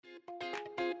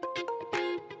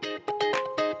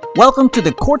Welcome to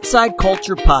the Courtside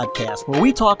Culture Podcast, where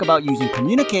we talk about using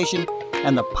communication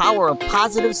and the power of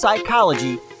positive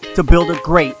psychology to build a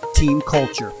great team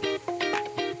culture.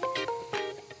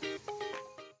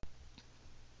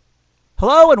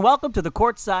 Hello and welcome to the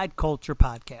Courtside Culture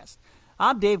Podcast.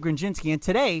 I'm Dave Gronczynski, and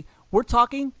today we're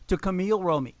talking to Camille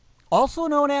Romey, also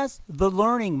known as the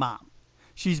Learning Mom.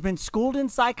 She's been schooled in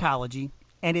psychology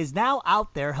and is now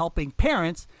out there helping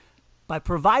parents by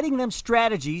providing them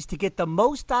strategies to get the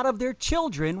most out of their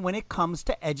children when it comes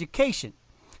to education.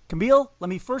 Camille, let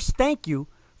me first thank you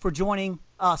for joining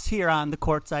us here on the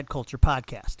Courtside Culture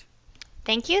Podcast.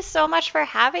 Thank you so much for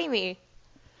having me.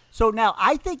 So now,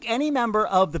 I think any member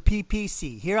of the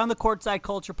PPC, here on the Courtside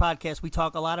Culture Podcast, we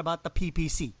talk a lot about the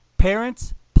PPC,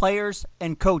 parents, players,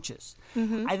 and coaches.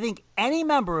 I think any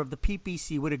member of the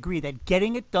PPC would agree that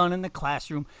getting it done in the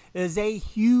classroom is a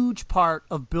huge part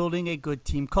of building a good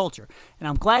team culture. And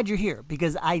I'm glad you're here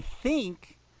because I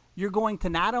think you're going to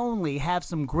not only have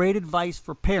some great advice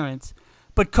for parents,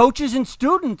 but coaches and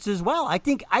students as well. I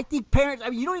think parents,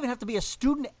 you don't even have to be a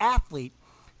student athlete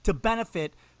to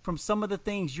benefit from some of the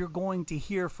things you're going to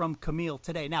hear from Camille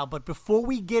today. Now, but before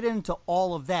we get into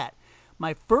all of that,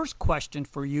 my first question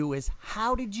for you is,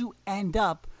 how did you end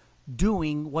up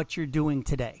doing what you're doing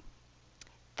today?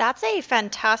 That's a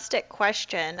fantastic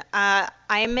question.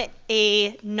 I'm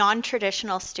a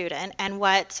non-traditional student, and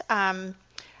what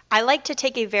I like to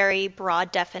take a very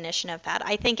broad definition of that.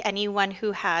 I think anyone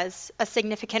who has a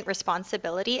significant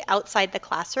responsibility outside the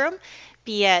classroom,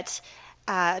 be it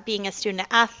being a student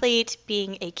athlete,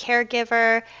 being a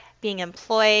caregiver, being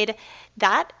employed,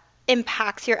 that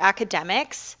impacts your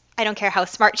academics. I don't care how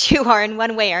smart you are in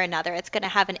one way or another, it's going to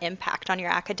have an impact on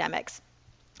your academics.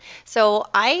 So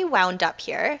I wound up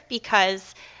here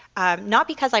because, not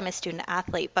because I'm a student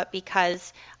athlete, but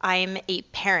because I'm a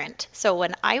parent. So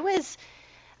when I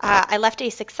left a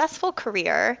successful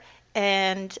career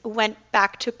and went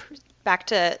back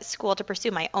to school to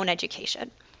pursue my own education.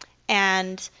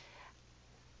 And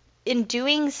in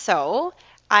doing so,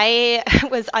 I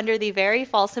was under the very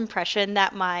false impression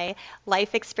that my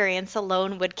life experience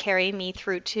alone would carry me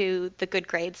through to the good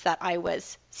grades that I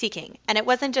was seeking. And it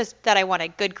wasn't just that I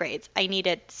wanted good grades, I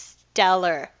needed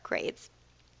stellar grades.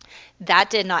 That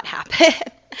did not happen.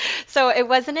 So it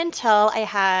wasn't until I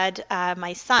had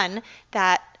my son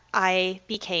that I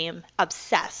became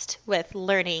obsessed with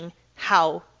learning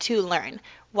how to learn.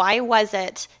 Why was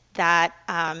it that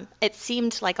it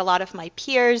seemed like a lot of my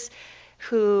peers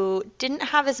who didn't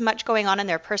have as much going on in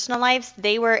their personal lives,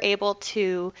 they were able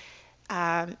to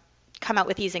come out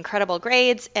with these incredible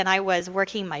grades, and I was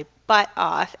working my butt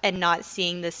off and not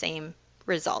seeing the same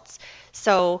results.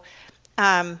 So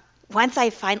once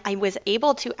I was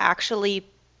able to actually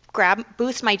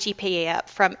boost my GPA up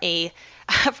from a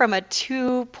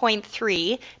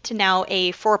 2.3 to now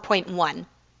a 4.1.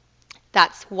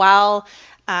 That's while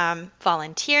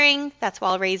volunteering, that's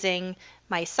while raising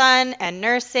my son and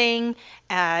nursing,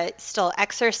 still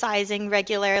exercising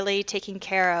regularly, taking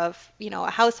care of,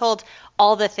 a household,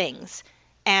 all the things.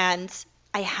 And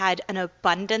I had an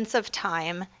abundance of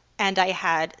time and I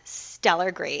had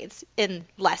stellar grades in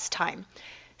less time.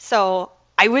 So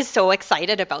I was so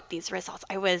excited about these results.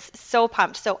 I was so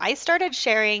pumped. So I started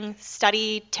sharing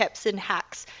study tips and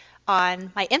hacks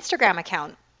on my Instagram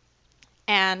account.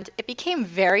 And it became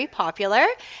very popular,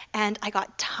 and I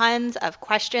got tons of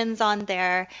questions on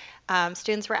there.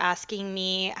 Students were asking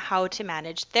me how to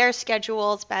manage their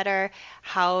schedules better,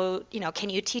 can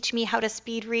you teach me how to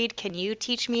speed read? Can you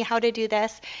teach me how to do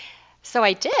this? So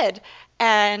I did,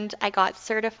 and I got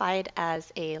certified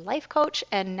as a life coach,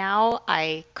 and now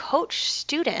I coach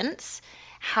students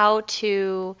how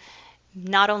to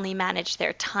not only manage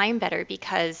their time better,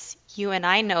 because you and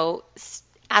I know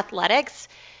athletics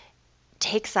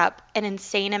takes up an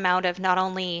insane amount of not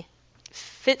only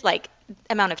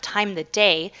amount of time in the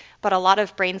day, but a lot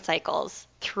of brain cycles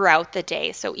throughout the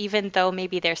day. So even though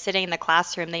maybe they're sitting in the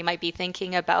classroom, they might be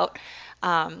thinking about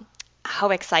how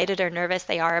excited or nervous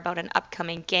they are about an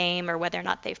upcoming game or whether or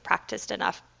not they've practiced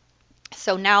enough.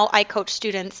 So now I coach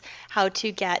students how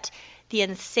to get the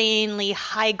insanely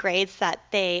high grades that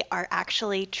they are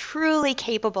actually truly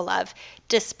capable of,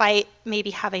 despite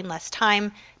maybe having less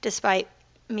time, despite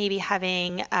maybe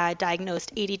having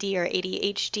diagnosed ADD or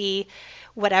ADHD,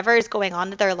 whatever is going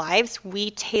on in their lives.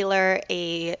 We tailor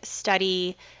a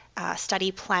study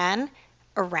plan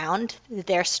around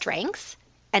their strengths,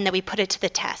 and then we put it to the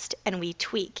test and we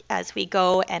tweak as we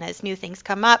go, and as new things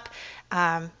come up,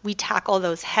 we tackle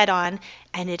those head on,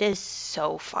 and it is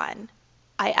so fun.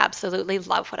 I absolutely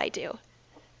love what I do.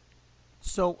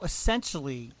 So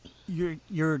essentially,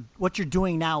 you're what you're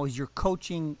doing now is you're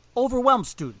coaching overwhelmed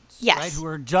students, Yes. right, who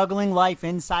are juggling life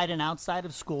inside and outside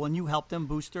of school, and you help them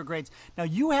boost their grades. Now,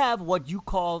 you have what you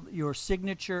call your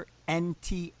signature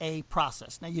NTA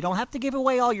process. Now, you don't have to give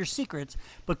away all your secrets,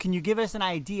 but can you give us an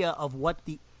idea of what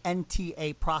the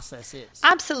NTA process is?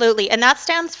 Absolutely. And that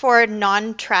stands for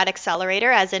non-trad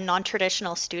accelerator, as in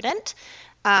non-traditional student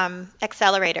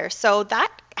accelerator. So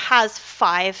that has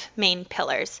 5 main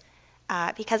pillars.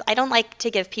 Because I don't like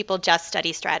to give people just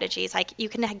study strategies. Like, you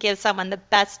can give someone the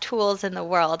best tools in the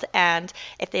world, and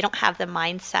if they don't have the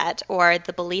mindset or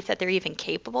the belief that they're even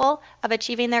capable of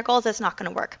achieving their goals, it's not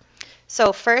going to work.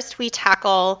 So first we do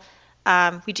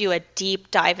a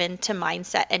deep dive into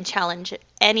mindset and challenge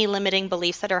any limiting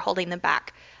beliefs that are holding them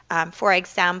back. For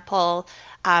example,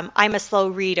 I'm a slow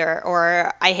reader,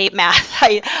 or I hate math.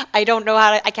 I don't know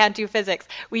I can't do physics.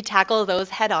 We tackle those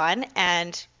head on,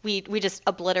 and we just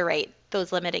obliterate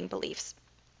those limiting beliefs.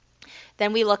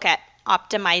 Then we look at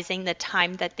optimizing the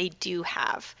time that they do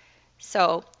have.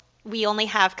 So we only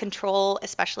have control,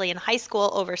 especially in high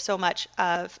school, over so much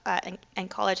of, and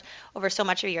college, over so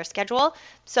much of your schedule.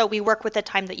 So we work with the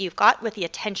time that you've got, with the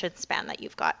attention span that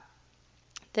you've got.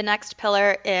 The next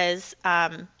pillar is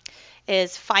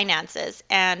finances.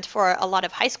 And for a lot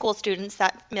of high school students,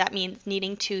 that means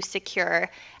needing to secure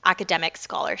academic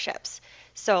scholarships.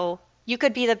 So you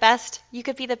could be the best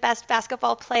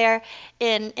basketball player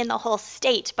in the whole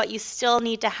state, but you still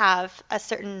need to have a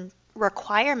certain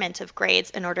requirement of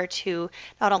grades in order to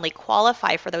not only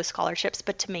qualify for those scholarships,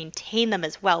 but to maintain them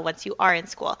as well once you are in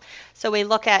school. So we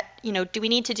look at, do we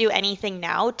need to do anything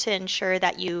now to ensure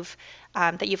that you've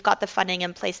got the funding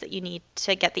in place that you need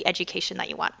to get the education that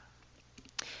you want?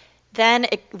 Then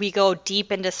we go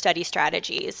deep into study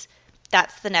strategies.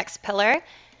 That's the next pillar.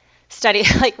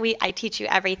 I teach you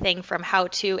everything from how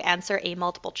to answer a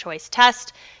multiple choice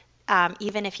test.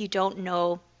 Even if you don't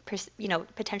know,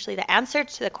 potentially the answer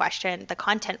to the question, the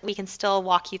content, we can still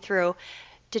walk you through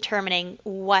determining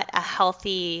what a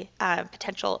healthy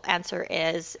potential answer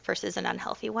is versus an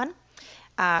unhealthy one.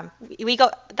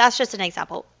 That's just an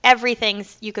example. Everything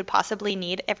you could possibly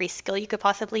need, every skill you could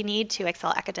possibly need to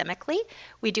excel academically,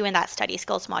 we do in that study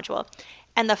skills module.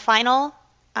 And the final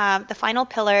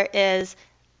pillar is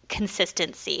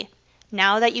consistency.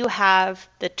 Now that you have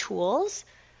the tools,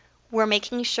 we're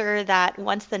making sure that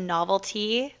once the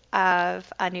novelty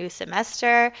of a new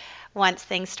semester, once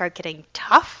things start getting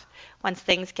tough, once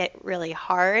things get really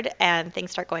hard and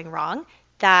things start going wrong,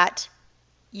 that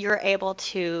you're able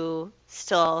to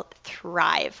still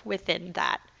thrive within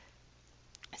that.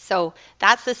 So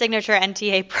that's the signature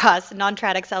NTA process,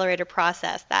 non-trad accelerator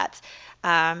process. That's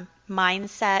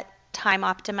mindset, time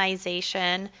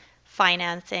optimization,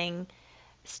 financing,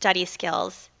 study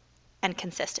skills, and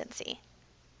consistency.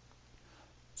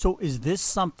 So is this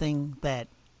something that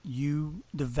you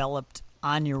developed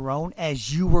on your own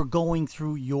as you were going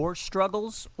through your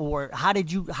struggles, or how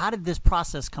did this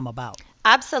process come about?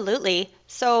 Absolutely.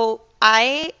 So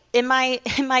in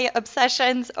my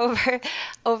obsessions over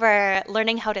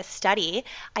learning how to study,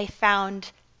 I found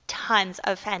tons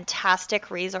of fantastic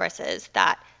resources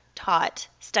that taught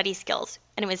study skills,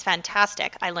 and it was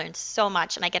fantastic. I learned so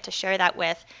much, and I get to share that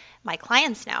with my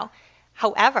clients now.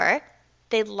 However,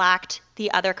 they lacked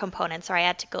the other components, or I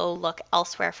had to go look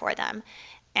elsewhere for them.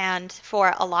 And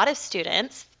for a lot of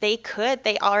students, they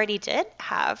already did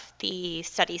have the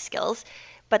study skills,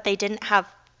 but they didn't have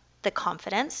the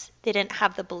confidence, they didn't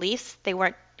have the beliefs, they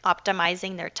weren't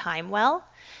optimizing their time well.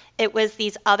 It was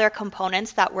these other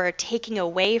components that were taking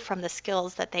away from the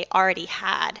skills that they already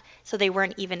had, so they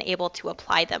weren't even able to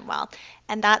apply them well.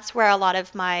 And that's where a lot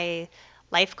of my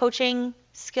life coaching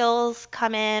skills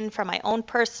come in, from my own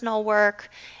personal work.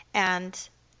 And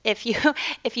if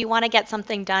you want to get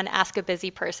something done, ask a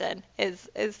busy person is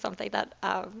something that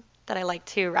I like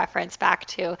to reference back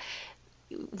to.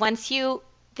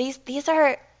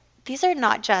 These are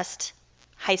not just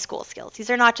high school skills. These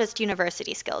are not just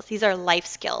university skills. These are life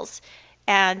skills.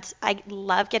 And I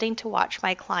love getting to watch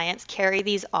my clients carry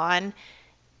these on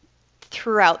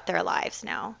throughout their lives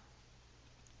now.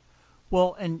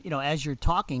 Well, and as you're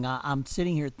talking, I'm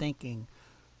sitting here thinking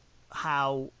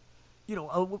how,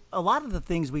 a lot of the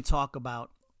things we talk about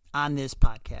on this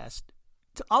podcast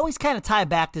to always kind of tie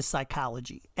back to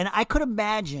psychology. And I could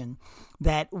imagine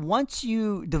that once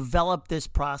you develop this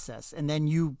process and then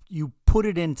you put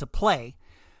it into play,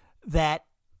 that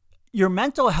your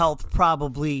mental health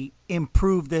probably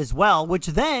improved as well, which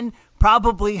then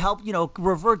probably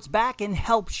reverts back and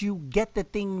helps you get the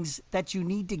things that you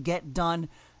need to get done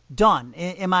done.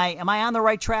 Am I on the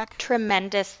right track?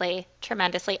 Tremendously,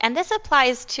 tremendously. And this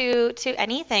applies to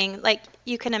anything. Like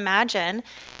you can imagine,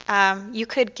 you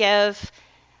could give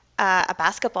a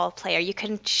basketball player, you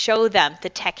can show them the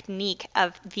technique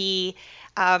of the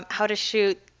how to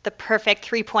shoot the perfect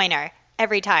three-pointer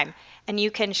every time. And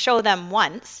you can show them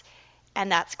once,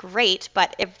 and that's great.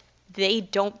 But if they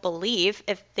don't believe,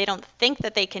 if they don't think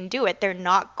that they can do it, they're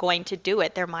not going to do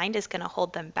it. Their mind is going to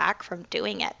hold them back from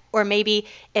doing it. Or maybe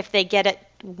if they get it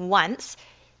once,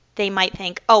 they might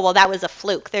think, oh, well, that was a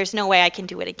fluke. There's no way I can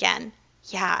do it again.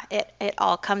 Yeah, it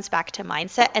all comes back to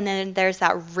mindset. And then there's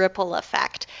that ripple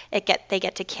effect. They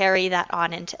get to carry that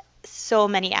on into so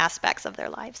many aspects of their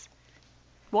lives.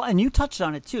 Well, and you touched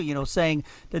on it too, saying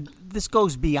that this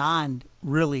goes beyond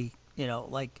really,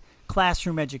 like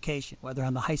classroom education, whether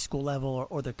on the high school level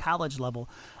or the college level.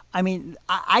 I mean,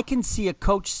 I can see a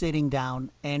coach sitting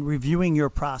down and reviewing your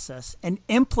process and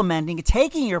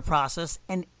taking your process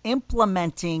and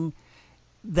implementing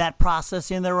that process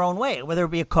in their own way, whether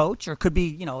it be a coach or it could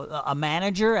be, a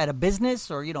manager at a business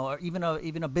or, or even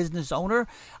a business owner.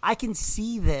 I can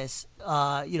see this,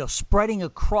 spreading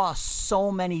across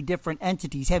so many different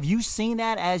entities. Have you seen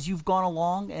that as you've gone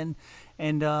along and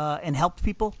helped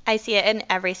people? I see it in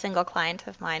every single client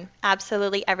of mine.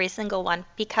 Absolutely every single one.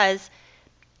 Because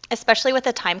especially with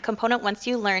the time component, once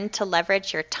you learn to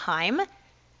leverage your time,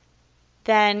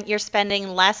 then you're spending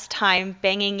less time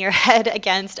banging your head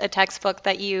against a textbook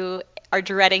that you are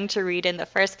dreading to read in the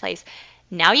first place.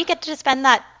 Now you get to spend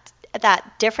that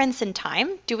difference in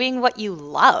time doing what you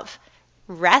love,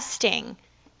 resting,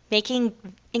 making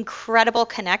incredible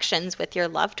connections with your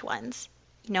loved ones.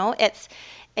 It's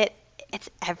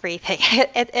everything.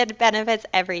 It benefits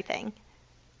everything.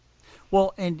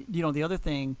 Well, and the other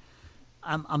thing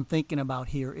I'm thinking about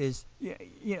here is,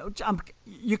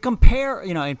 you compare,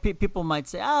 and people might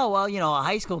say, oh, well, a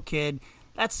high school kid,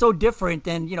 that's so different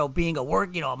than, being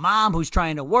a mom who's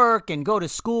trying to work and go to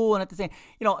school and at the same,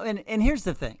 and here's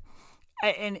the thing.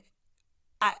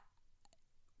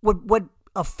 What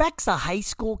affects a high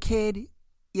school kid,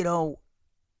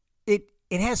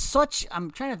 it has such, I'm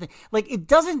trying to think, like it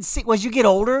doesn't see, as you get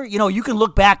older, you can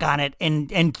look back on it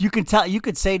and you can tell, you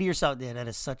could say to yourself, yeah, that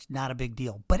is such not a big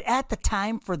deal. But at the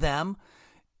time for them,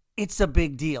 it's a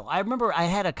big deal. I remember I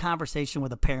had a conversation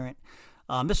with a parent.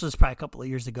 This was probably a couple of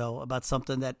years ago about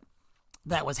something that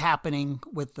was happening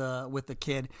with the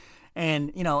kid.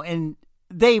 And, and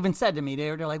they even said to me,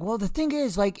 they're like, well, the thing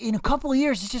is, like in a couple of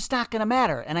years, it's just not going to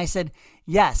matter. And I said,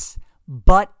 yes,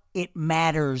 but it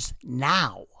matters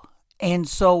now. And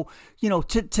so, to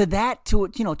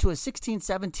a 16,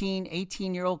 17,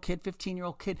 18-year-old kid,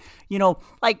 15-year-old kid,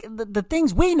 like the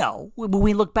things we know, when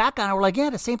we look back on it, we're like, yeah,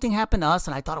 the same thing happened to us.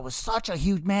 And I thought it was such a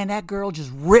huge, man, that girl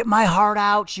just ripped my heart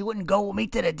out. She wouldn't go with me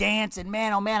to the dance. And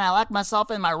man, oh man, I locked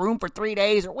myself in my room for 3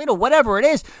 days or whatever it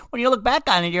is. When you look back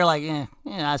on it, you're like,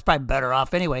 it's probably better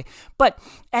off anyway. But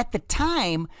at the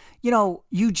time,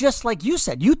 you just, like you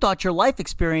said, you thought your life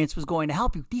experience was going to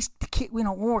help you. When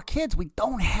we're kids, we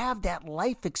don't have that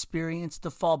life experience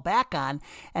to fall back on.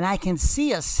 And I can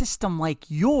see a system like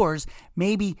yours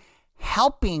maybe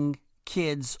helping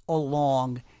kids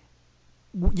along,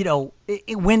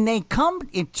 when they come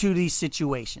into these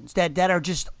situations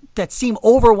that seem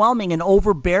overwhelming and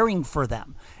overbearing for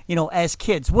them, as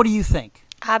kids. What do you think?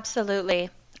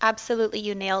 Absolutely. Absolutely.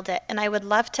 You nailed it. And I would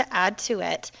love to add to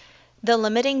it the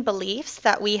limiting beliefs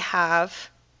that we have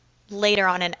later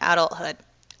on in adulthood.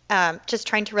 Just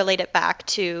trying to relate it back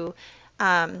to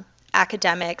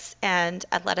academics and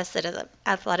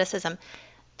athleticism.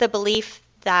 The belief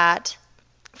that,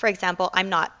 for example, I'm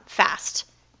not fast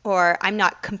or I'm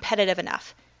not competitive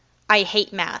enough. I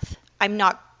hate math. I'm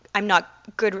not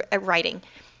good at writing.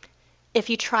 If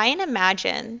you try and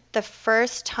imagine the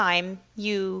first time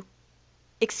you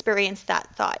experienced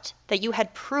that thought, that you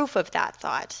had proof of that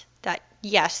thought, that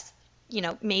yes,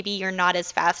 maybe you're not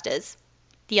as fast as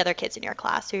the other kids in your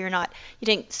class, or you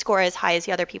didn't score as high as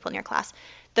the other people in your class.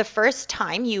 The first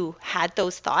time you had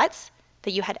those thoughts,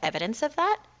 that you had evidence of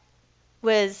that,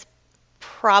 was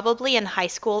probably in high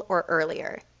school or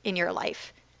earlier in your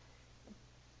life.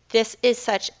 This is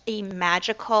such a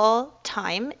magical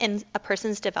time in a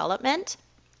person's development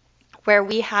where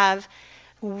we have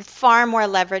far more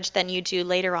leverage than you do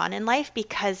later on in life,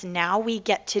 because now we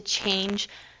get to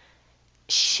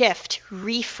shift,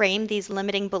 reframe these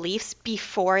limiting beliefs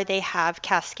before they have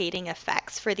cascading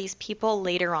effects for these people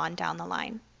later on down the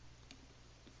line.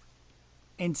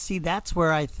 And see, that's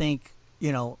where I think,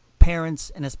 parents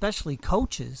and especially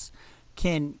coaches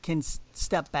can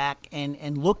step back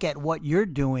and look at what you're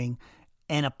doing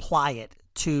and apply it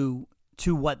to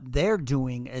to what they're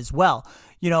doing as well.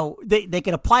 They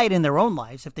can apply it in their own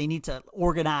lives if they need to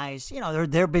organize,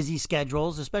 their busy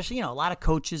schedules, especially, a lot of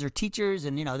coaches or teachers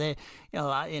and, they're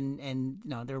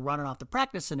running off the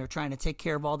practice and they're trying to take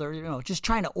care of all their, just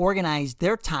trying to organize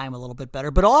their time a little bit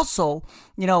better. But also,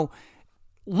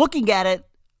 looking at it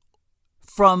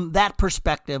from that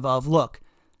perspective of, look,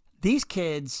 these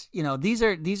kids, these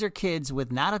are kids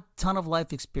with not a ton of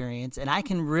life experience, and I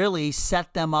can really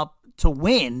set them up to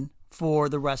win for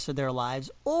the rest of their lives.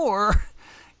 Or,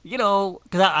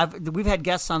 because we've had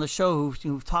guests on the show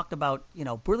who've talked about,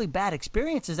 really bad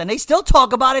experiences, and they still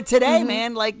talk about it today,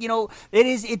 man. Like,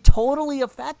 it totally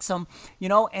affects them,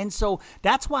 and so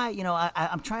that's why,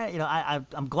 I'm trying,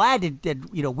 I'm glad that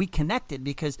we connected,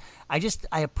 because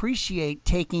I appreciate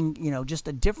taking, just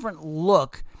a different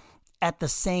look at the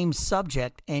same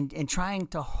subject and trying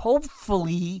to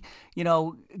hopefully,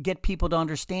 get people to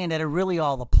understand that it really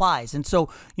all applies. And so,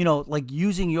 like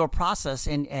using your process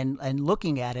and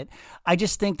looking at it, I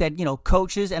just think that,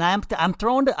 coaches, and I'm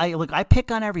thrown to, I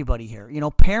pick on everybody here,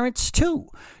 parents too,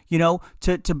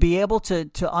 to be able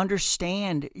to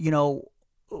understand,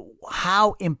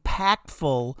 how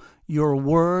impactful your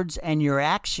words and your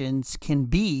actions can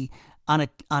be on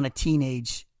a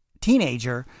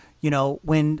teenager,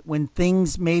 when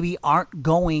things maybe aren't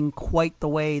going quite the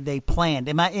way they planned.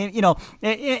 Am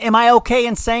I okay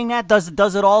in saying that?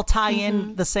 Does it all tie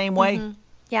in the same way?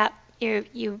 Yeah,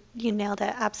 you nailed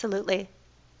it. Absolutely.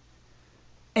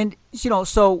 And,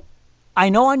 so I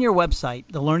know on your website,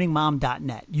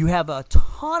 thelearningmom.net, you have a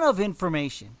ton of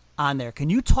information on there. Can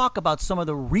you talk about some of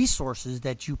the resources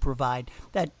that you provide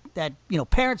that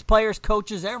parents, players,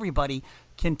 coaches, everybody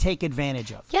can take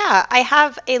advantage of? Yeah, I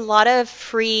have a lot of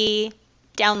free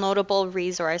downloadable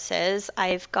resources.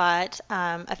 I've got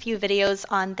a few videos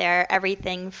on there,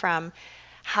 everything from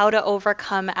how to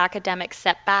overcome academic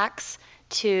setbacks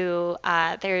to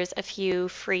there's a few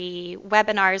free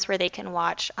webinars where they can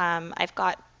watch. I've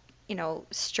got,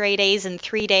 straight A's in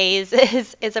 3 days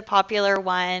is a popular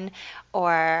one,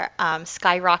 or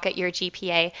skyrocket your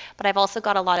GPA. But I've also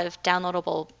got a lot of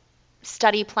downloadable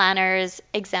study planners,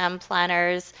 exam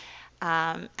planners,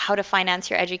 how to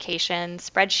finance your education,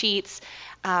 spreadsheets.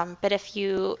 But if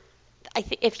you're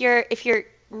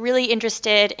really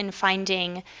interested in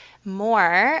finding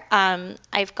more,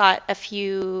 I've got a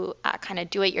few kind of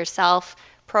do-it-yourself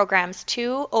programs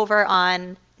too over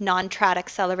on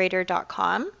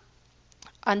nontradaccelerator.com.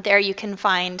 On there you can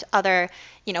find other,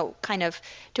 kind of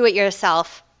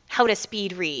do-it-yourself, how to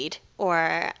speed read,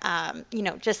 or,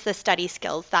 just the study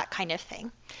skills, that kind of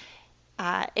thing.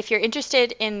 If you're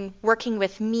interested in working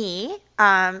with me,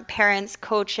 parents,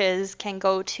 coaches can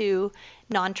go to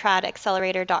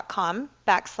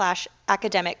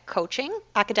nontradaccelerator.com/academic coaching.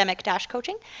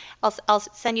 I'll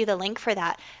send you the link for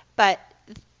that. But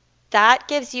that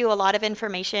gives you a lot of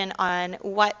information on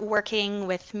what working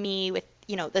with me, with,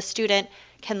 the student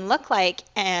can look like.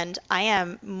 And I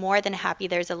am more than happy.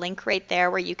 There's a link right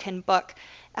there where you can book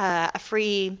a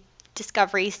free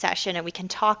discovery session, and we can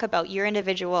talk about your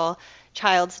individual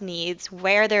child's needs,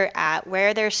 where they're at,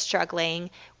 where they're struggling,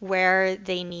 where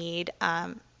they need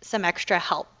some extra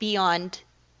help beyond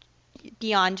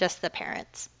just the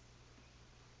parents.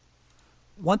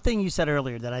 One thing you said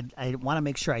earlier that I want to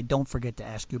make sure I don't forget to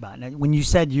ask you about. Now, when you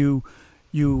said you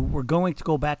were going to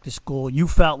go back to school, you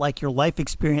felt like your life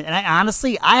experience, and I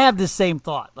have the same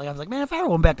thought. Like, I was like, man, if I ever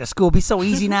went back to school, it'd be so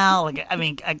easy now. Like, I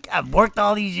mean, I've worked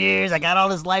all these years, I got all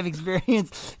this life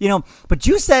experience, but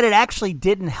you said it actually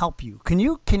didn't help you. Can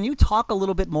you talk a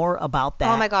little bit more about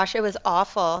that? Oh my gosh, it was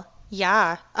awful.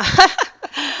 Yeah.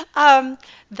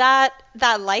 That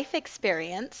life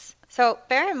experience. So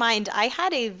bear in mind, I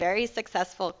had a very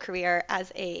successful career as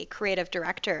a creative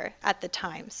director at the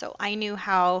time. So I knew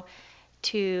how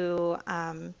to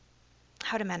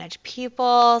manage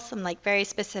people, some like very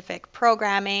specific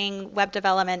programming, web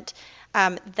development.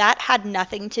 That had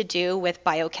nothing to do with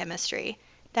biochemistry.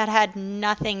 That had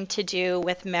nothing to do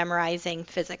with memorizing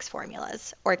physics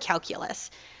formulas or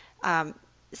calculus.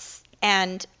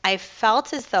 And I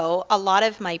felt as though a lot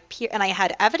of my peers, and I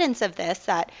had evidence of this,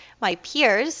 that my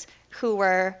peers who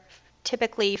were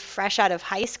typically fresh out of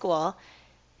high school,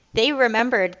 they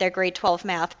remembered their grade 12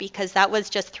 math because that was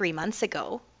just 3 months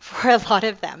ago for a lot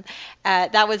of them.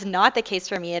 That was not the case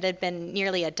for me. It had been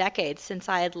nearly a decade since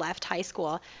I had left high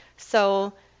school.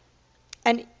 So,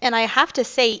 and I have to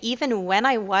say, even when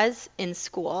I was in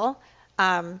school,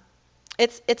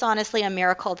 it's honestly a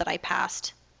miracle that I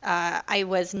passed. I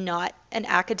was not an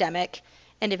academic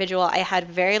individual. I had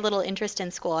very little interest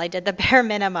in school. I did the bare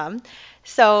minimum.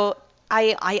 So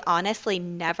I honestly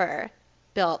never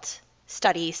built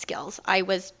study skills. I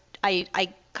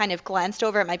I kind of glanced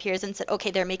over at my peers and said, okay,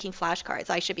 they're making flashcards.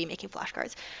 I should be making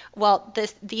flashcards. Well,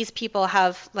 these people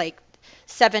have like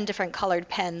 7 different colored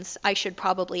pens. I should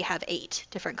probably have 8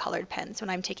 different colored pens when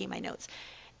I'm taking my notes.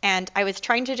 And I was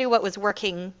trying to do what was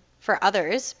working for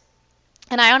others.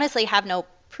 And I honestly have no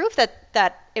proof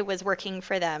that it was working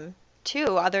for them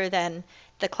too, other than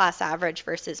the class average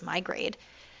versus my grade.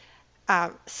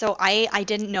 So I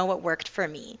didn't know what worked for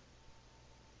me.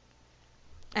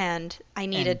 And I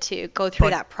needed to go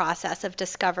through that process of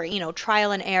discovery,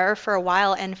 trial and error for a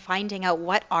while and finding out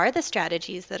what are the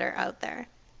strategies that are out there.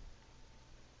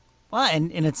 Well,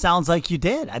 and it sounds like you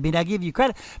did. I mean, I give you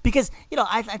credit because,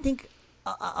 I think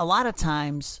a lot of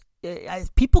times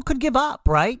people could give up,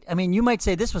 right? I mean, you might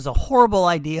say this was a horrible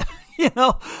idea.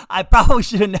 I probably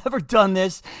should have never done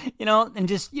this, and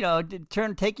just,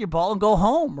 take your ball and go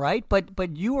home, right?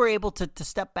 But you were able to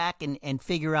step back and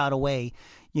figure out a way,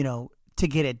 to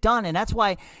get it done. And that's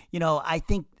why, I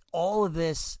think all of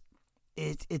this,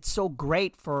 it's so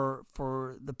great for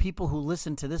the people who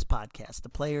listen to this podcast, the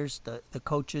players, the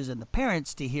coaches, and the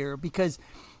parents to hear, because,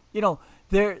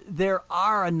 there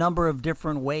are a number of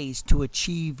different ways to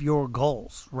achieve your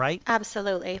goals, right?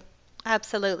 Absolutely.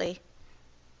 Absolutely.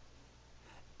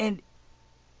 And,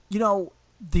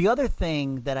 the other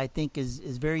thing that I think is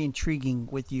very intriguing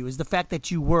with you is the fact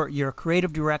that you're a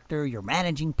creative director, you're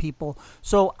managing people.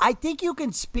 So I think you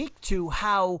can speak to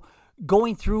how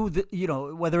going through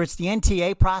the, whether it's the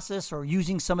NTA process or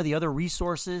using some of the other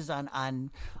resources on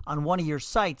one of your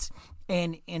sites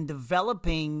and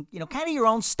developing, kind of your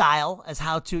own style as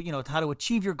how to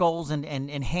achieve your goals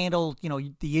and handle,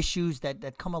 the issues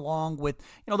that come along with,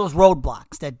 those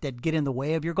roadblocks that get in the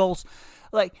way of your goals.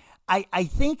 Like, I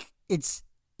think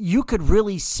you could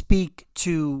really speak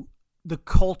to the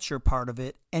culture part of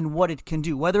it and what it can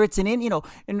do, whether it's and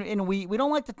we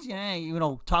don't like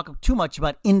to, talk too much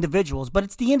about individuals, but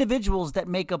it's the individuals that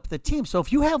make up the team. So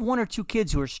if you have 1 or 2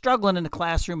 kids who are struggling in the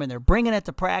classroom and they're bringing it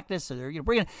to practice, or they're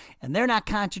bringing, and they're not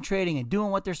concentrating and doing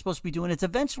what they're supposed to be doing, it's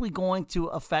eventually going to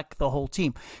affect the whole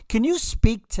team. Can you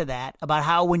speak to that about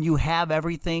how when you have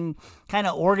everything kind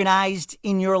of organized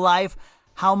in your life,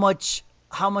 how much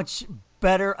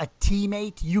better a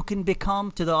teammate you can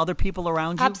become to the other people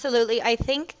around you? Absolutely. I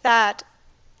think that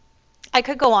I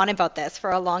could go on about this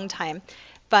for a long time,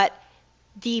 but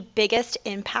the biggest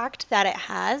impact that it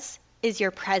has is your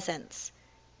presence.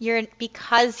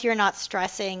 Because you're not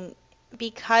stressing,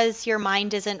 because your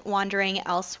mind isn't wandering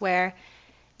elsewhere,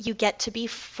 you get to be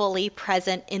fully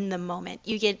present in the moment.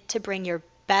 You get to bring your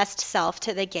best self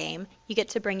to the game. You get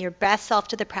to bring your best self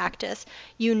to the practice.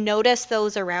 You notice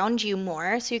those around you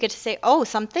more, so you get to say, "Oh,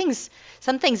 something's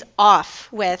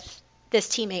off with this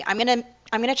teammate. I'm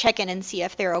gonna check in and see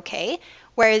if they're okay."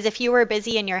 Whereas if you were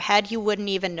busy in your head, you wouldn't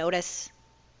even notice.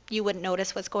 You wouldn't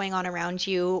notice what's going on around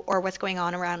you or what's going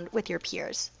on around with your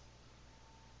peers.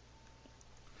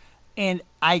 And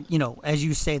I, as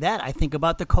you say that, I think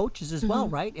about the coaches as well,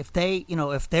 right? If they,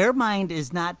 if their mind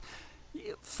is not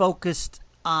focused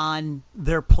on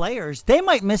their players, they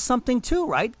might miss something too,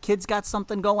 right? Kids got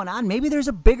something going on. Maybe there's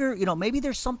a bigger, maybe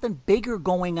there's something bigger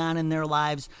going on in their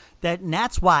lives and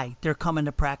that's why they're coming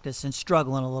to practice and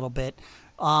struggling a little bit.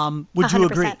 Would you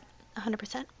agree?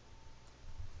 100%.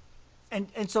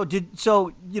 And so did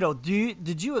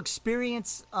you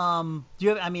experience do you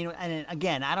have, I mean, and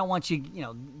again, I don't want you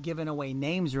giving away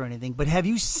names or anything, but have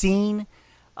you seen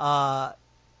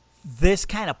this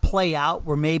kind of play out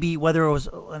where maybe whether it was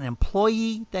an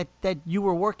employee that you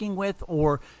were working with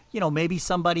or, maybe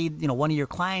somebody, one of your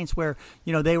clients where,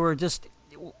 they were just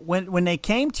when they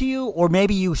came to you, or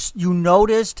maybe you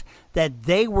noticed that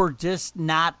they were just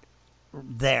not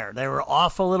there. They were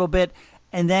off a little bit.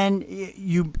 And then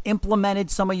you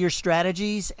implemented some of your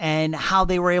strategies and how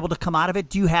they were able to come out of it.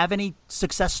 Do you have any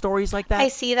success stories like that? I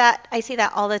see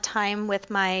that all the time with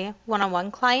my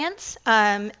one-on-one clients.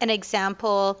 An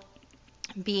example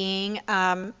being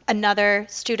another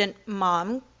student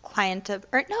mom client I'm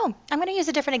going to use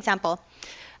a different example.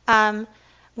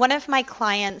 One of my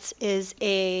clients is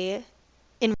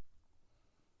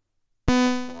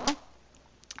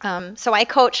so I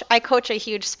coach a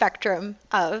huge spectrum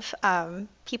of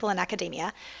people in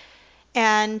academia,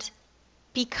 and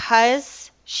because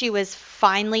she was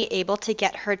finally able to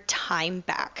get her time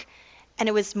back, and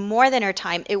it was more than her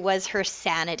time, it was her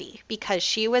sanity, because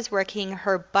she was working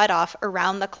her butt off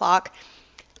around the clock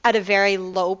at a very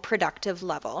low productive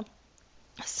level.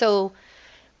 So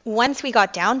once we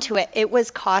got down to it, it was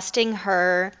costing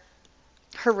her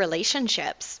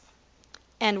relationships.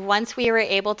 And once we were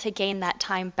able to gain that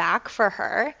time back for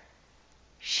her,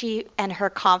 her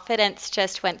confidence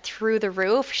just went through the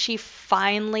roof. She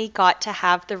finally got to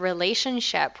have the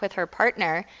relationship with her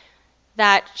partner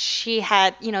that she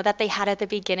had, that they had at the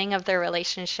beginning of their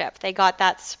relationship. They got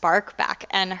that spark back,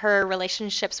 and her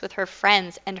relationships with her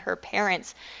friends and her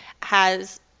parents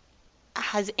has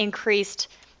increased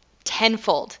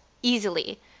tenfold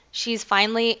easily. She's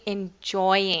finally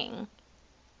enjoying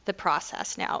the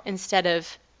process now instead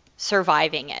of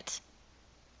surviving it.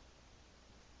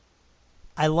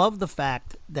 I love the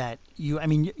fact that you're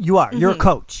a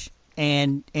coach.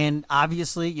 And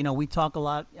obviously, we talk a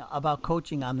lot about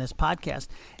coaching on this podcast.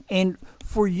 And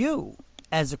for you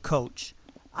as a coach,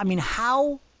 I mean,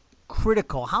 how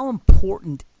critical, how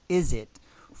important is it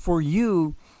for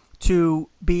you to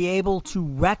be able to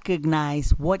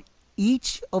recognize what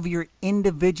each of your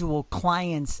individual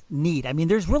clients need? I mean,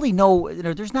 there's really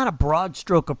there's not a broad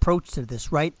stroke approach to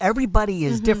this, right? Everybody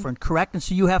is different, correct? And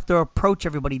so you have to approach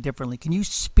everybody differently. Can you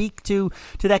speak to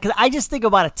that? Because I just think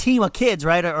about a team of kids,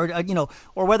 right?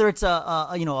 Or whether it's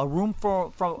a room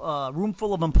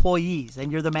full of employees,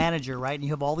 and you're the manager, right? And you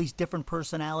have all these different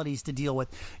personalities to deal with.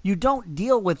 You don't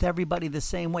deal with everybody the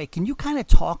same way. Can you kind of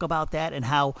talk about that and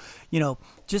how,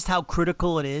 just how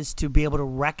critical it is to be able to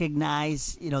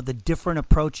recognize, the different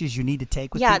approaches you need to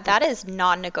take with people? That is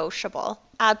non-negotiable.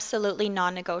 Absolutely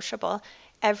non-negotiable.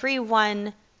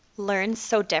 Everyone learns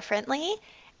so differently.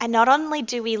 And not only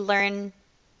do we learn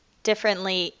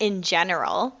differently in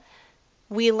general,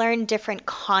 we learn different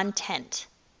content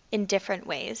in different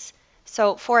ways.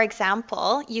 So, for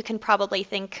example, you can probably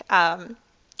think of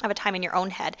a time in your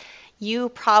own head. You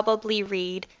probably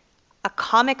read a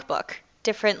comic book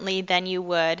differently than you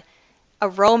would a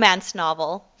romance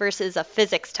novel versus a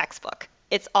physics textbook.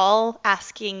 It's all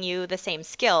asking you the same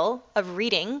skill of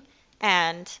reading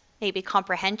and maybe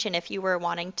comprehension if you were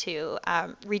wanting to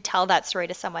retell that story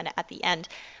to someone at the end.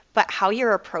 But how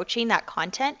you're approaching that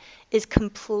content is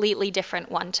completely different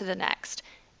one to the next.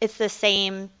 It's the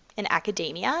same in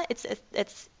academia.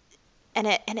 It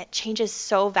changes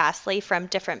so vastly from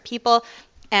different people,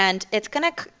 and it's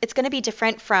gonna be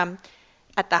different from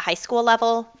at the high school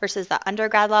level versus the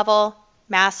undergrad level,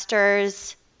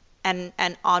 masters, and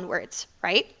onwards,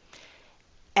 right?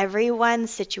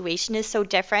 Everyone's situation is so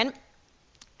different,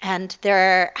 and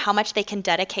how much they can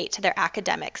dedicate to their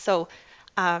academics. So,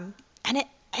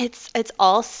 it's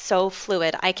all so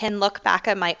fluid. I can look back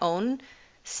at my own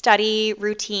study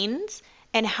routines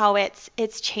and how it's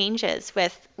changes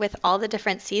with all the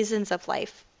different seasons of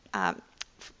life.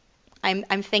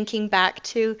 I'm thinking back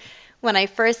to when I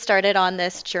first started on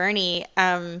this journey.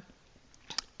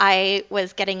 I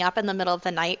was getting up in the middle of the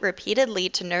night repeatedly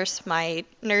to nurse my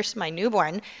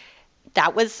newborn.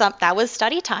 That was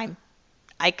study time.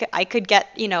 I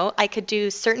could do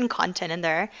certain content in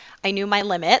there. I knew my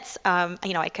limits.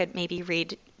 I could maybe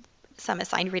read some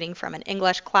assigned reading from an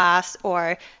English class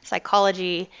or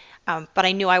psychology, but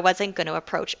I knew I wasn't going to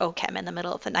approach OCHEM in the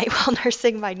middle of the night while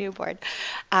nursing my newborn.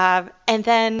 And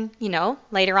then,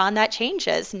 later on that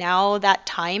changes. Now that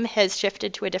time has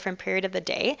shifted to a different period of the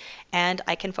day, and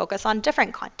I can focus on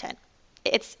different content.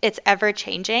 It's ever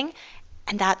changing,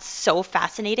 and that's so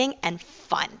fascinating and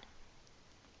fun.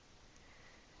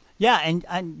 Yeah,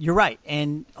 and you're right.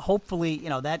 And hopefully,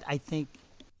 that I think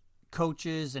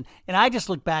coaches and I just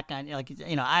look back on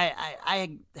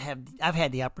I've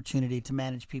had the opportunity to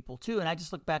manage people too, and I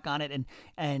just look back on it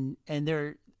and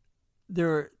they're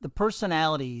the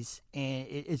personalities, and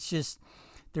it's just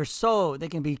they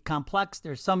can be complex.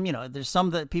 There's some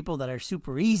that people that are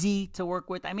super easy to work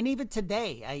with. I mean, even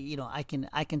today I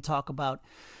can talk about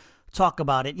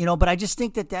it, but I just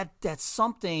think that's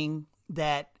something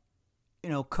that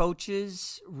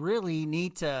coaches really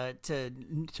need to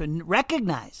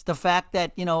recognize the fact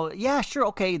that, yeah, sure.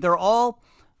 Okay. They're all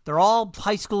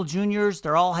high school juniors.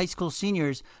 They're all high school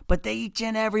seniors, but each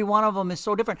and every one of them is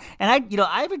so different. And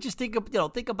I would just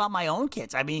think about my own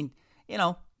kids. I mean,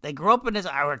 they grew up in this,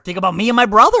 I would think about me and my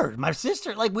brother, my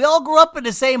sister, like we all grew up in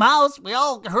the same house. We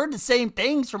all heard the same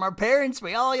things from our parents.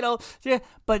 We all,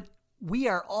 but we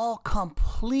are all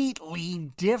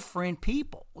completely different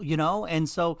people, and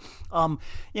so,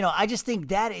 I just think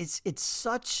that it's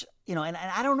such, and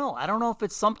I don't know if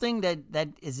it's something that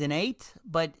is innate,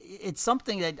 but it's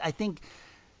something that I think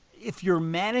if you're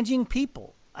managing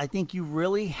people, I think you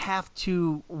really have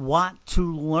to want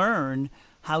to learn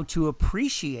how to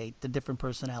appreciate the different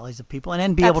personalities of people and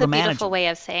then be able to manage them. That's a beautiful way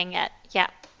of saying it. Yeah.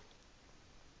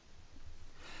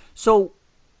 So,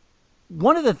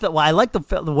 one of I like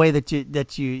the way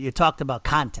that you talked about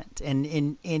content, and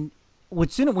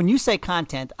when you say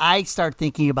content, I start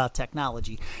thinking about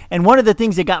technology. And one of the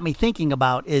things that got me thinking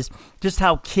about is just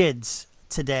how kids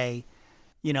today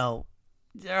you know,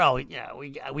 they're always,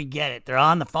 we get it. They're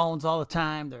on the phones all the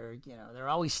time. They're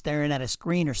always staring at a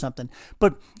screen or something.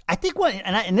 But I think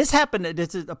and this happened.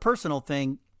 This is a personal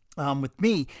thing with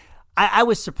me. I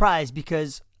was surprised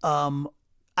because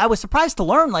I was surprised to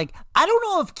learn. Like, I don't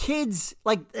know if kids,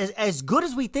 like, as good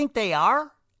as we think they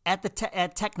are at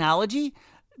at technology,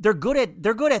 they're good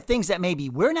at things that maybe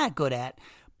we're not good at.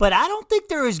 But I don't think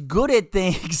they're as good at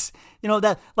things,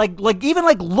 that like even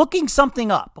like looking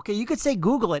something up. Okay, you could say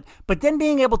Google it, but then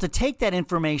being able to take that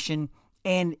information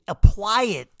and apply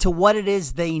it to what it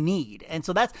is they need. And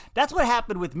so that's what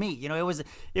happened with me. It was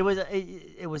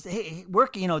hey,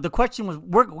 work. The question was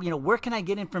work. Where can I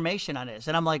get information on this?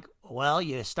 And I'm like, well,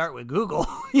 you start with Google.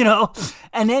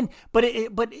 And then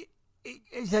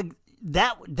it's like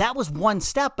that was one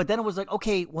step. But then it was like,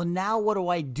 okay, well, now what do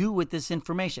I do with this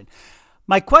information?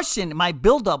 My question, my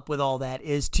buildup with all that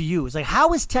is to you. Is like,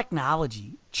 how has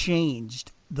technology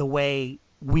changed the way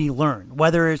we learn?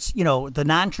 Whether it's, the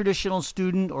non-traditional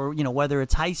student or, whether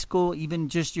it's high school, even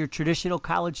just your traditional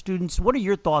college students. What are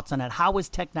your thoughts on that? How has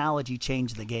technology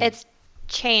changed the game? It's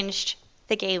changed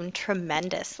the game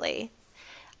tremendously.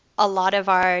 A lot of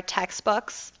our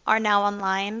textbooks are now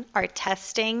online. Our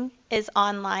testing is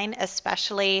online,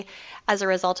 especially as a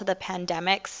result of the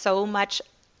pandemic. So much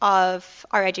of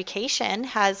our education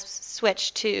has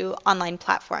switched to online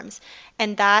platforms,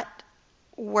 and that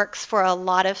works for a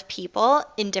lot of people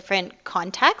in different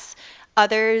contexts.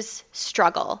 Others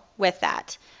struggle with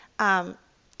that.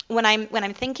 When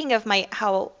I'm thinking of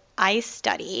how I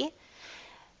study,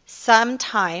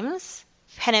 sometimes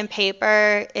pen and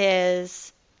paper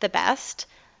is the best.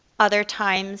 Other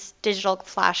times, digital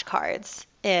flashcards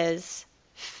has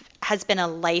been a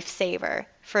lifesaver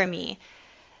for me.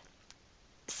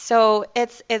 So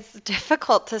it's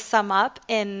difficult to sum up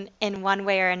in one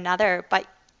way or another, but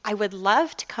I would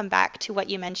love to come back to what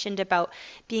you mentioned about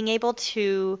being able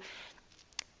to,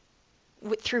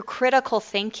 through critical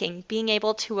thinking, being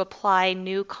able to apply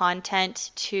new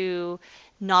content to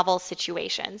novel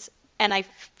situations. And I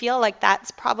feel like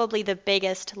that's probably the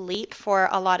biggest leap for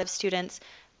a lot of students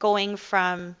going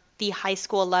from the high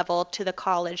school level to the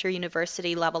college or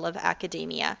university level of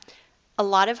academia. A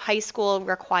lot of high school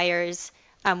requires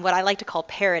what I like to call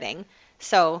parroting.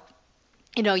 So,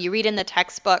 you read in the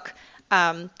textbook,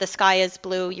 the sky is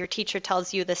blue. Your teacher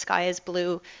tells you the sky is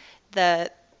blue. The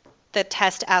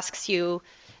test asks you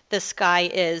the sky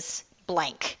is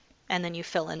blank, and then you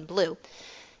fill in blue.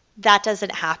 That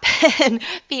doesn't happen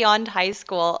beyond high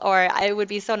school, or it would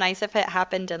be so nice if it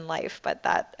happened in life, but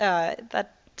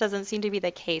that doesn't seem to be the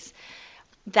case.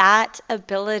 That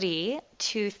ability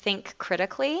to think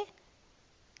critically,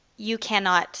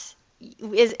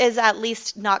 is at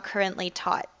least not currently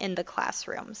taught in the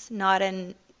classrooms, not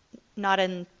in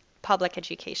public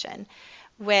education,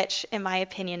 which in my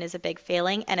opinion is a big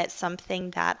failing, and it's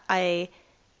something that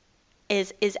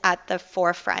is at the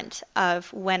forefront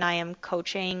of when I am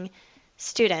coaching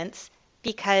students,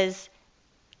 because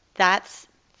that's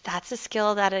a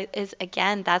skill that is,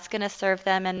 again, that's going to serve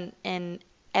them in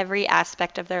every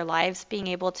aspect of their lives, being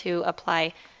able to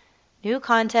apply new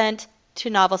content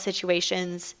to novel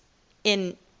situations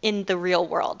in the real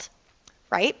world,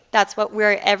 right? That's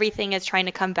where everything is trying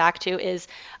to come back to is,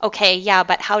 okay, yeah,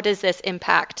 but how does this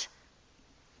impact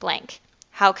blank?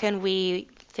 How can we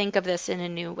think of this in a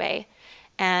new way?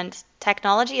 And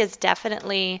technology has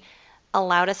definitely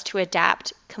allowed us to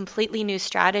adapt completely new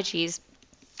strategies,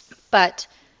 but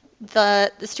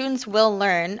the students will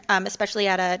learn, especially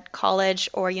at a college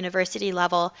or university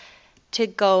level, to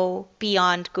go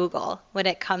beyond Google when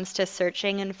it comes to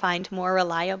searching and find more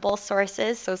reliable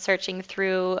sources. So searching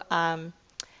through,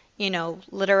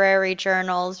 literary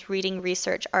journals, reading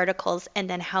research articles, and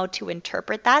then how to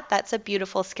interpret that. That's a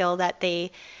beautiful skill that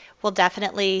they will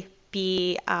definitely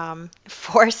be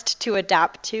forced to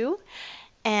adapt to.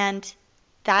 And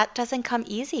that doesn't come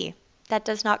easy. That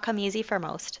does not come easy for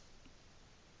most.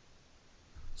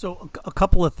 So a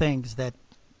couple of things that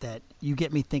you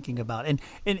get me thinking about, and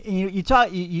you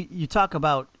talk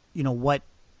about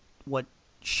what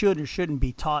should or shouldn't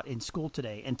be taught in school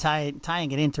today, and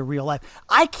tying it into real life.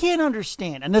 I can't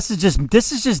understand, and this is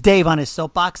just Dave on his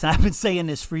soapbox, and I've been saying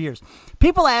this for years.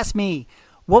 People ask me,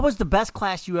 what was the best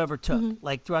class you ever took? Mm-hmm.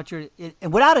 Like throughout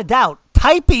and without a doubt,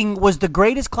 typing was the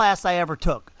greatest class I ever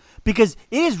took. Because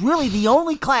it is really the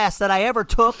only class that I ever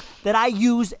took that I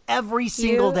use every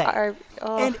single day.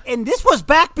 And this was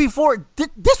back before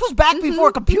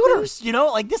before computers,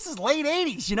 like this is late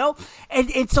 80s,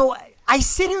 and so I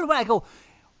sit here and I go,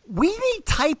 we need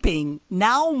typing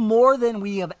now more than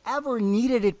we have ever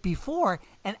needed it before,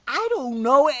 and I don't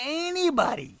know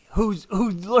anybody who's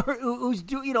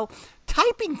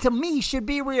typing to me should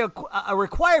be a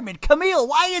requirement. Camille,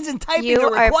 why isn't typing You a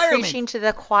are requirement? preaching to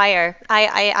the choir.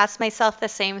 I ask myself the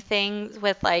same thing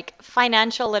with like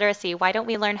financial literacy. Why don't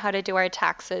we learn how to do our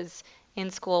taxes in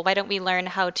school? Why don't we learn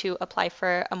how to apply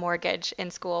for a mortgage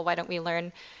in school? Why don't we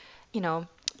learn, you know,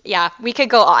 yeah, we could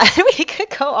go on. We could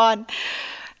go on.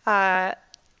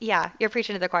 Yeah, you're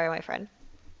preaching to the choir, my friend.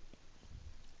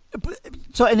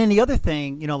 So, and then the other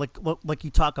thing, like you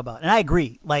talk about, and I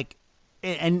agree, like,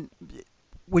 and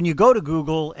when you go to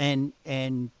Google and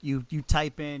you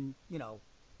type in,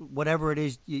 whatever it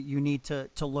is you need to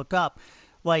look up,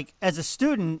 like as a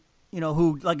student,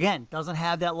 who again doesn't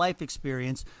have that life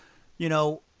experience, you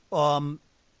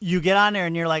get on there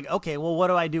and you're like, okay, well, what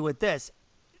do I do with this?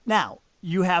 Now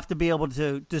you have to be able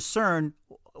to discern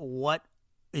what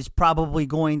is probably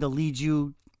going to lead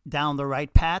you down the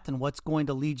right path and what's going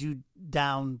to lead you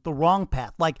down the wrong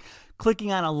path. Like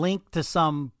clicking on a link to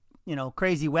some,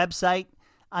 crazy website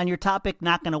on your topic,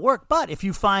 not going to work. But if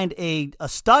you find a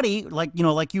study, like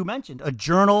you mentioned, a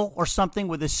journal or something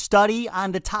with a study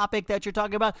on the topic that you're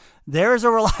talking about, there's a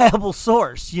reliable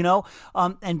source,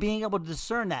 and being able to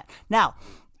discern that. Now,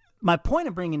 my point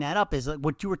of bringing that up is like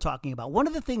what you were talking about. One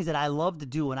of the things that I love to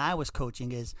do when I was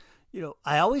coaching is,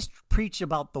 I always preach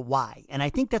about the why, and I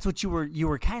think that's what you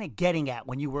were kind of getting at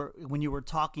when you were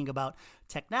talking about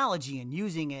technology and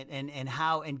using it and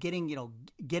how and getting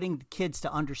the kids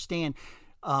to understand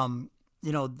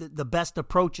the best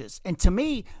approaches. And to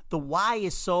me, the why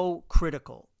is so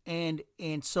critical. And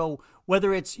so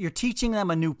whether it's you're teaching them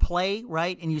a new play,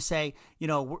 right, and you say we're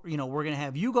going to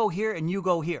have you go here and you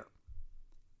go here.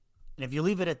 And if you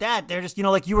leave it at that, they're just,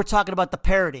 like you were talking about the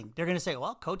parroting. They're going to say,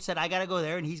 well, coach said I got to go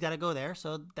there and he's got to go there.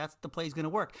 So that's the play's going to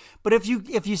work. But if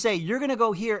you say you're going to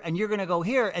go here and you're going to go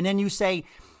here, and then you say,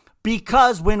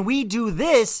 because when we do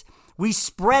this, we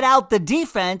spread out the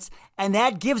defense and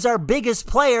that gives our biggest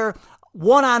player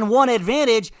one-on-one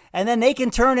advantage, and then they can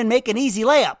turn and make an easy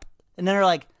layup. And then they're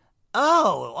like,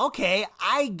 oh, okay,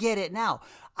 I get it now.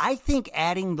 I think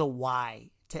adding the why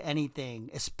to anything,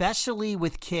 especially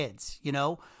with kids,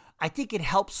 I think it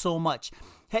helps so much.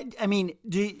 I mean,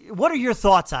 what are your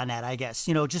thoughts on that, I guess?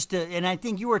 And I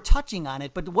think you were touching on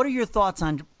it, but what are your thoughts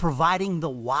on providing the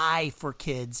why for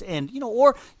kids and,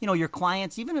 or your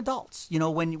clients, even adults,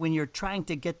 when you're trying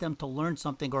to get them to learn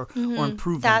something or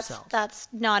improve themselves? That's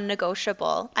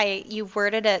non-negotiable. You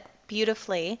worded it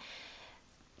beautifully.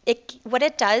 What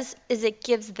it does is it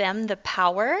gives them the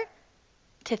power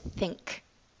to think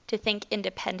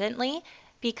independently,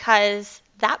 because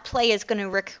that play is going to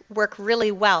work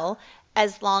really well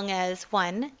as long as,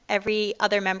 one, every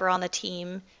other member on the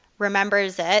team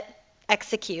remembers it,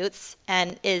 executes,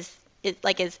 and is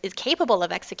capable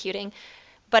of executing.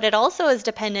 But it also is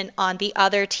dependent on the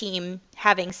other team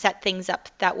having set things up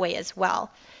that way as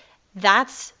well.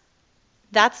 That's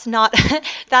not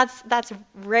that's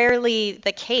rarely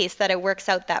the case that it works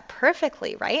out that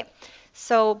perfectly, right?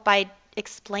 So by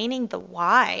explaining the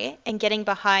why and getting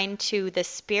behind to the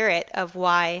spirit of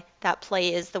why that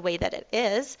play is the way that it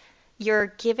is, you're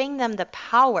giving them the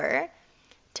power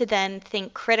to then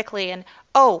think critically and,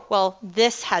 oh, well,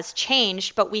 this has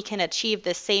changed, but we can achieve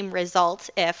the same result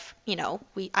if,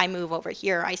 I move over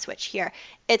here, I switch here.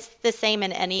 It's the same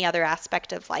in any other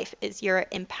aspect of life, is you're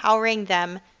empowering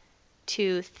them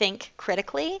to think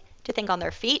critically, to think on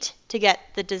their feet, to get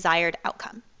the desired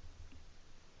outcome.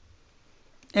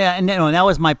 Yeah, and that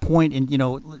was my point in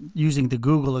using the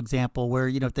Google example, where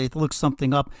if they look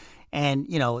something up, and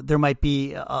there might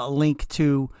be a link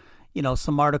to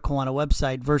some article on a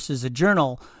website versus a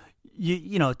journal,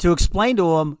 to explain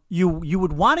to them, you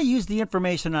would want to use the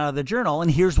information out of the journal,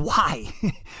 and here's why.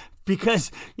 Because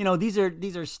these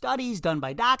are studies done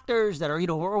by doctors that are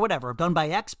or whatever, done by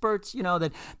experts,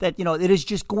 that it is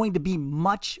just going to be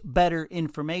much better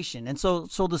information. And so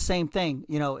the same thing,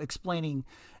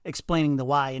 explaining the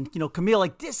why. And Camille,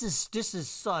 like this is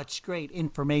such great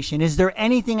information. Is there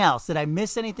anything else? Did I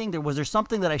miss anything? Was there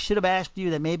something that I should have asked you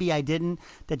that maybe I didn't,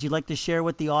 that you'd like to share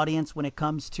with the audience when it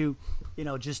comes to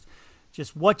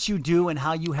just what you do and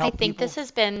how you help I think people? This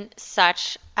has been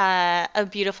such a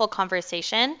beautiful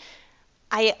conversation.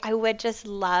 I would just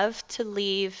love to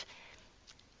leave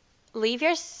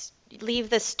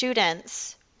the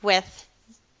students with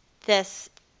this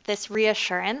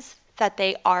reassurance that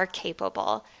they are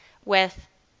capable, with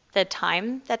the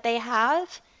time that they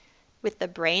have, with the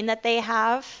brain that they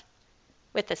have,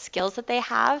 with the skills that they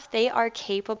have. They are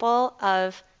capable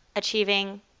of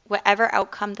achieving whatever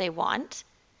outcome they want.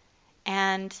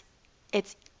 And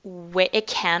it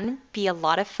can be a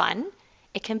lot of fun.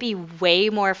 It can be way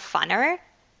more funner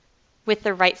with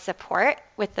the right support,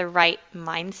 with the right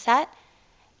mindset.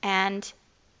 And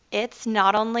it's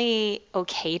not only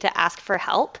okay to ask for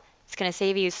help, it's going to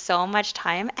save you so much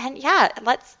time. And yeah,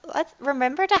 let's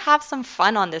remember to have some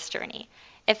fun on this journey.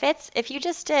 If you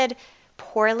just did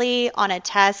poorly on a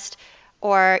test,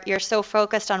 or you're so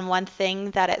focused on one thing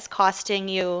that it's costing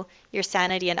you your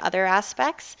sanity in other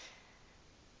aspects,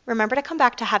 remember to come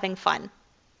back to having fun.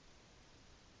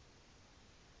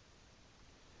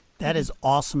 That is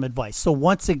awesome advice. So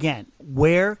once again,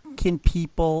 where can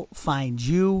people find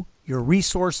you, your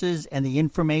resources, and the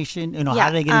information? How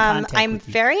do they get in contact I'm with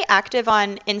you? very active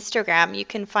on Instagram. You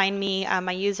can find me.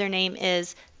 My username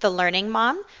is The Learning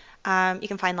Mom. You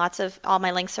can find all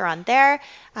my links are on there.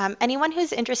 Anyone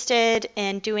who's interested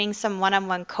in doing some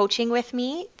one-on-one coaching with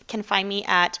me can find me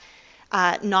at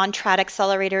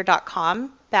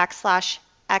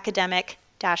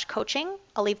nontradaccelerator.com/academic-coaching.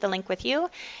 I'll leave the link with you.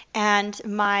 And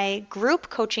my group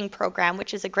coaching program,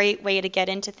 which is a great way to get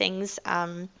into things,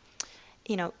 to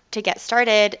get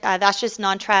started, that's just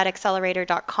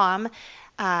nontradaccelerator.com.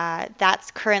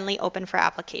 That's currently open for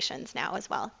applications now as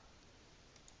well.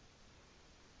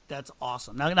 That's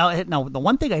awesome. Now, the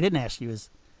one thing I didn't ask you is,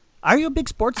 are you a big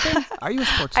sports fan? Are you a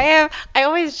sports fan? I am. I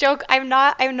always joke I'm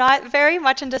not very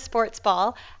much into sports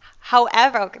ball.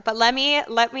 However, but let me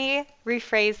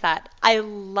rephrase that. I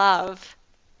love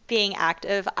being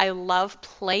active. I love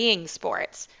playing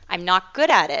sports. I'm not good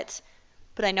at it,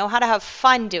 but I know how to have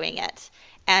fun doing it.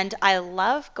 And I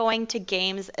love going to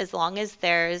games as long as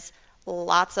there's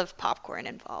lots of popcorn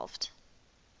involved.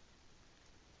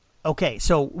 Okay,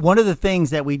 so one of the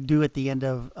things that we do at the end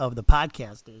of the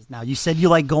podcast is, now you said you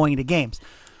like going to games.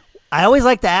 I always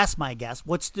like to ask my guests,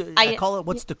 what's the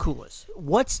coolest?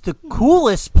 What's the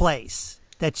coolest place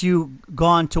that you've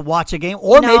gone to watch a game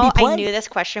or maybe play? I knew this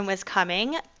question was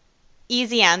coming.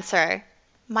 Easy answer,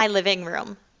 my living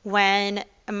room. When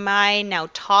my now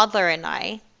toddler and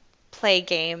I play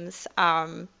games,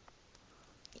 or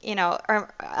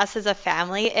us as a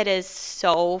family, it is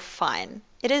so fun.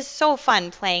 It is so fun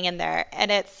playing in there,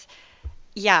 and it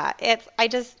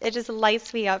just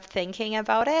lights me up thinking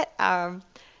about it.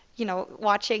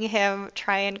 Watching him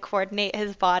try and coordinate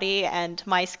his body and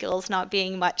my skills not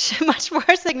being much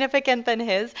more significant than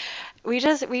his, we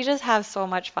just have so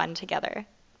much fun together.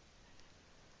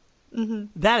 Mm-hmm.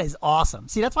 That is awesome.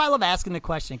 See, that's why I love asking the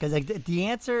question, because the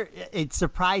answer, it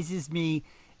surprises me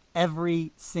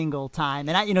every single time.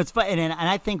 And it's fun. And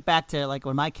I think back to like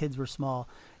when my kids were small.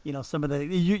 Some of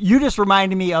you just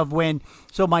reminded me of when,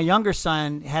 so my younger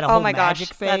son had a whole magic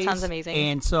phase. That sounds amazing.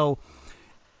 And so,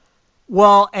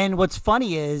 and what's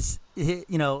funny is,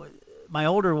 my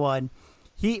older one,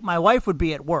 my wife would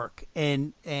be at work,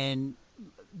 and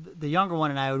the younger one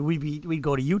and I we'd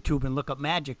go to YouTube and look up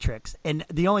magic tricks, and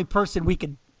the only person we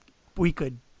could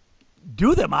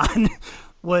do them on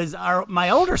was my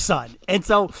older son. And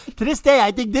so to this day,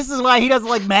 I think this is why he doesn't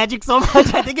like magic so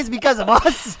much. I think it's because of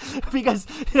us, because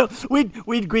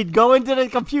we'd go into the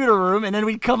computer room, and then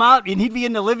we'd come out, and he'd be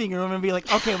in the living room and be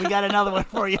like, okay, we got another one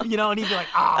for you, and he'd be like,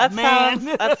 oh, man.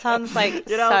 That sounds like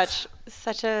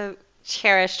such a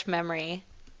cherished memory.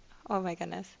 Oh my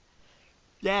goodness.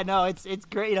 Yeah, no, it's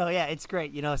great. It's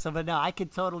great. So, but no, I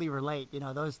could totally relate.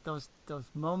 Those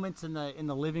moments in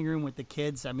the living room with the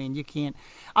kids. I mean, you can't.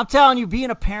 I'm telling you, being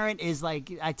a parent is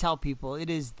like, I tell people, it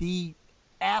is the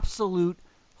absolute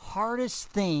hardest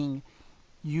thing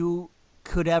you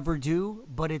could ever do,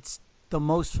 but it's the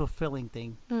most fulfilling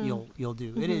thing you'll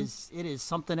do. Mm-hmm. It is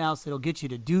something else. It'll get you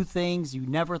to do things you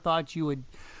never thought you would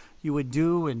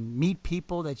do, and meet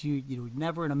people that you would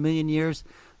never in a million years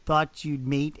thought you'd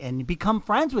meet, and become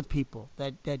friends with people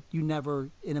that you never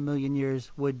in a million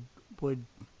years would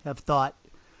have thought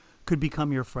could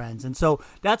become your friends. And so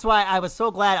that's why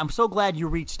I'm so glad you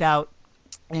reached out,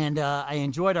 and I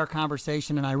enjoyed our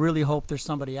conversation, and I really hope there's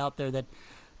somebody out there that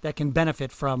can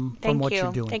benefit from what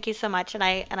you're doing. Thank you so much, and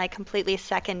I completely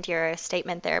second your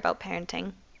statement there about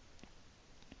parenting.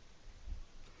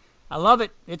 I love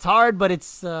it. It's hard, but it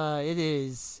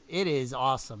is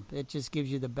awesome. It just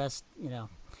gives you the best,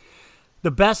 the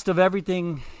best of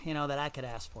everything, that I could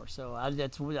ask for. So I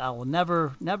will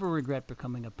never regret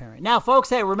becoming a parent. Now, folks,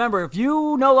 hey, remember, if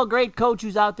you know a great coach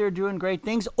who's out there doing great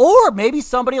things, or maybe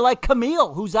somebody like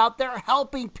Camille who's out there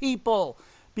helping people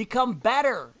become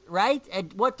better, right,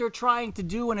 at what they're trying to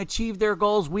do and achieve their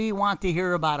goals, we want to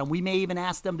hear about them. We may even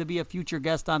ask them to be a future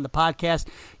guest on the podcast.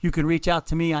 You can reach out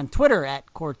to me on Twitter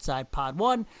at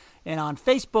CourtsidePod1 and on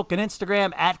Facebook and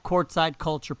Instagram at Courtside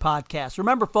Culture Podcast.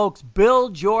 Remember, folks,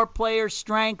 build your players'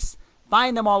 strengths,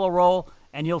 find them all a role,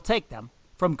 and you'll take them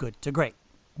from good to great.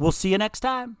 We'll see you next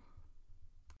time.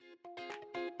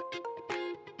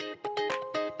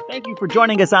 Thank you for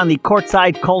joining us on the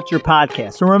Courtside Culture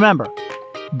Podcast. And remember,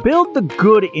 build the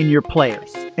good in your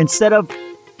players instead of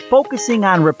focusing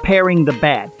on repairing the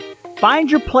bad.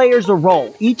 Find your players a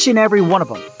role, each and every one of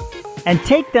them, and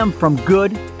take them from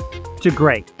good to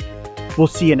great. We'll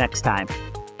see you next time.